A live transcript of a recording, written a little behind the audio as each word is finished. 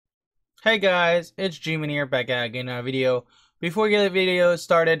Hey guys, it's G-Man here, back again in another video. Before we get the video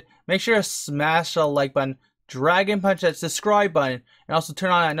started, make sure to smash the like button, dragon punch that subscribe button, and also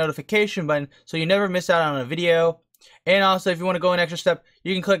turn on that notification button so you never miss out on a video. And also, if you want to go an extra step,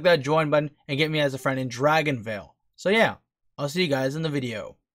 you can click that join button and get me as a friend in Dragonvale. So yeah, I'll see you guys in the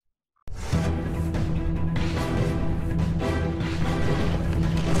video.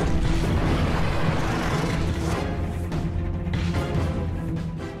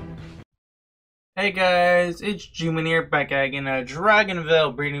 Hey guys, it's G-Man here, back again in a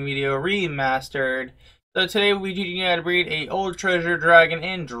Dragonvale breeding video remastered. So today we'll be teaching you how to breed a old treasure dragon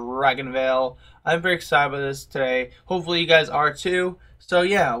in Dragonvale. I'm very excited about this today. Hopefully you guys are too. So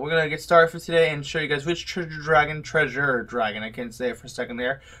yeah, we're gonna get started for today and show you guys which treasure dragon, I can't say it for a second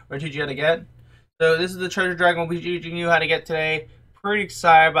there. We're gonna teach you how to get. So this is the treasure dragon we'll be teaching you how to get today. Pretty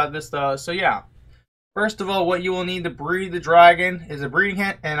excited about this though, so yeah. First of all, what you will need to breed the dragon is a breeding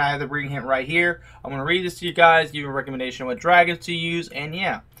hint, and I have the breeding hint right here. I'm going to read this to you guys, give you a recommendation of what dragons to use, and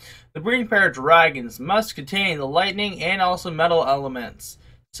yeah. The breeding pair of dragons must contain the lightning and also metal elements.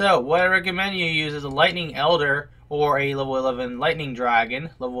 So, what I recommend you use is a lightning elder, or a level 11 lightning dragon.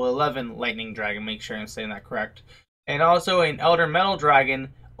 Level 11 lightning dragon, make sure I'm saying that correct. And also an elder metal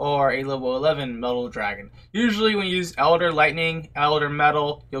dragon, or a level 11 metal dragon. Usually when you use elder lightning, elder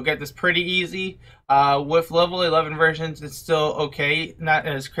metal, you'll get this pretty easy. With level 11 versions, it's still okay, not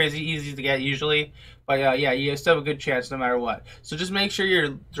as crazy easy to get usually, but yeah, you still have a good chance no matter what. So just make sure your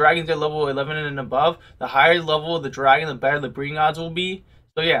dragons are level 11 and above. The higher level of the dragon, the better the breeding odds will be.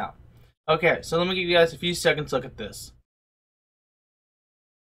 So yeah. Okay, so let me give you guys a few seconds to look at this.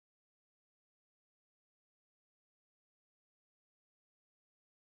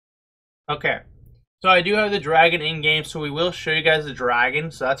 Okay, so I do have the dragon in game, so we will show you guys the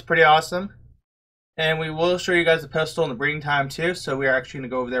dragon, so that's pretty awesome. And we will show you guys the pistol and the breeding time too, so we are actually going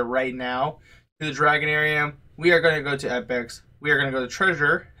to go over there right now to the dragon area. We are going to go to epics. We are going to go to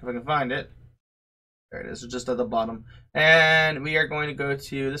treasure, if I can find it. There it is, just at the bottom. And we are going to go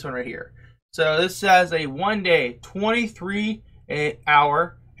to this one right here. So this has a 1 day, 23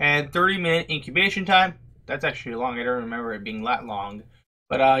 hour, and 30-minute incubation time. That's actually long. I don't remember it being that long.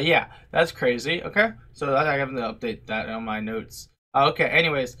 But yeah, that's crazy. Okay, so I have to update that on my notes. Okay,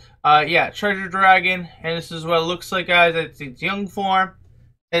 anyways, yeah, treasure dragon, and this is what it looks like, guys. It's its young form,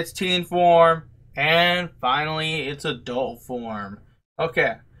 its teen form, and finally its adult form.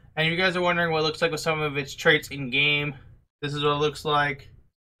 Okay, and you guys are wondering what it looks like with some of its traits in game. This is what it looks like.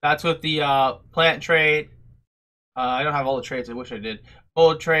 That's with the plant trait. I don't have all the traits. I wish I did.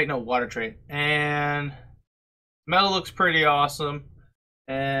 Gold trait, no, water trait, and metal looks pretty awesome.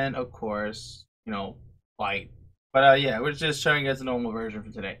 And of course, you know, light. But yeah, we're just showing you guys the normal version for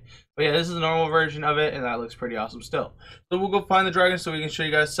today. But yeah, this is the normal version of it, and that looks pretty awesome still. So we'll go find the dragon so we can show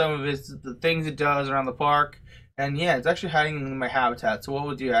you guys some of the things it does around the park. And yeah, it's actually hiding in my habitat. So what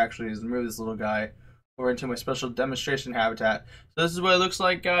we'll do actually is move this little guy over into my special demonstration habitat. So this is what it looks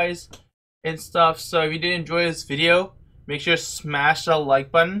like, guys, and stuff. So if you did enjoy this video, make sure to smash the like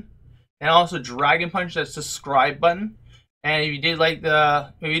button, and also dragon punch that subscribe button. And if you did like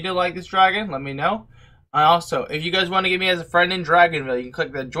this dragon, let me know. And also, if you guys want to get me as a friend in Dragonvale, you can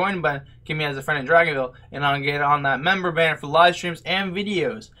click that join button, get me as a friend in Dragonvale, and I'll get on that member banner for live streams and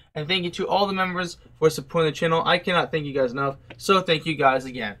videos. And thank you to all the members for supporting the channel. I cannot thank you guys enough. So thank you guys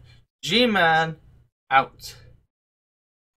again. G-Man out.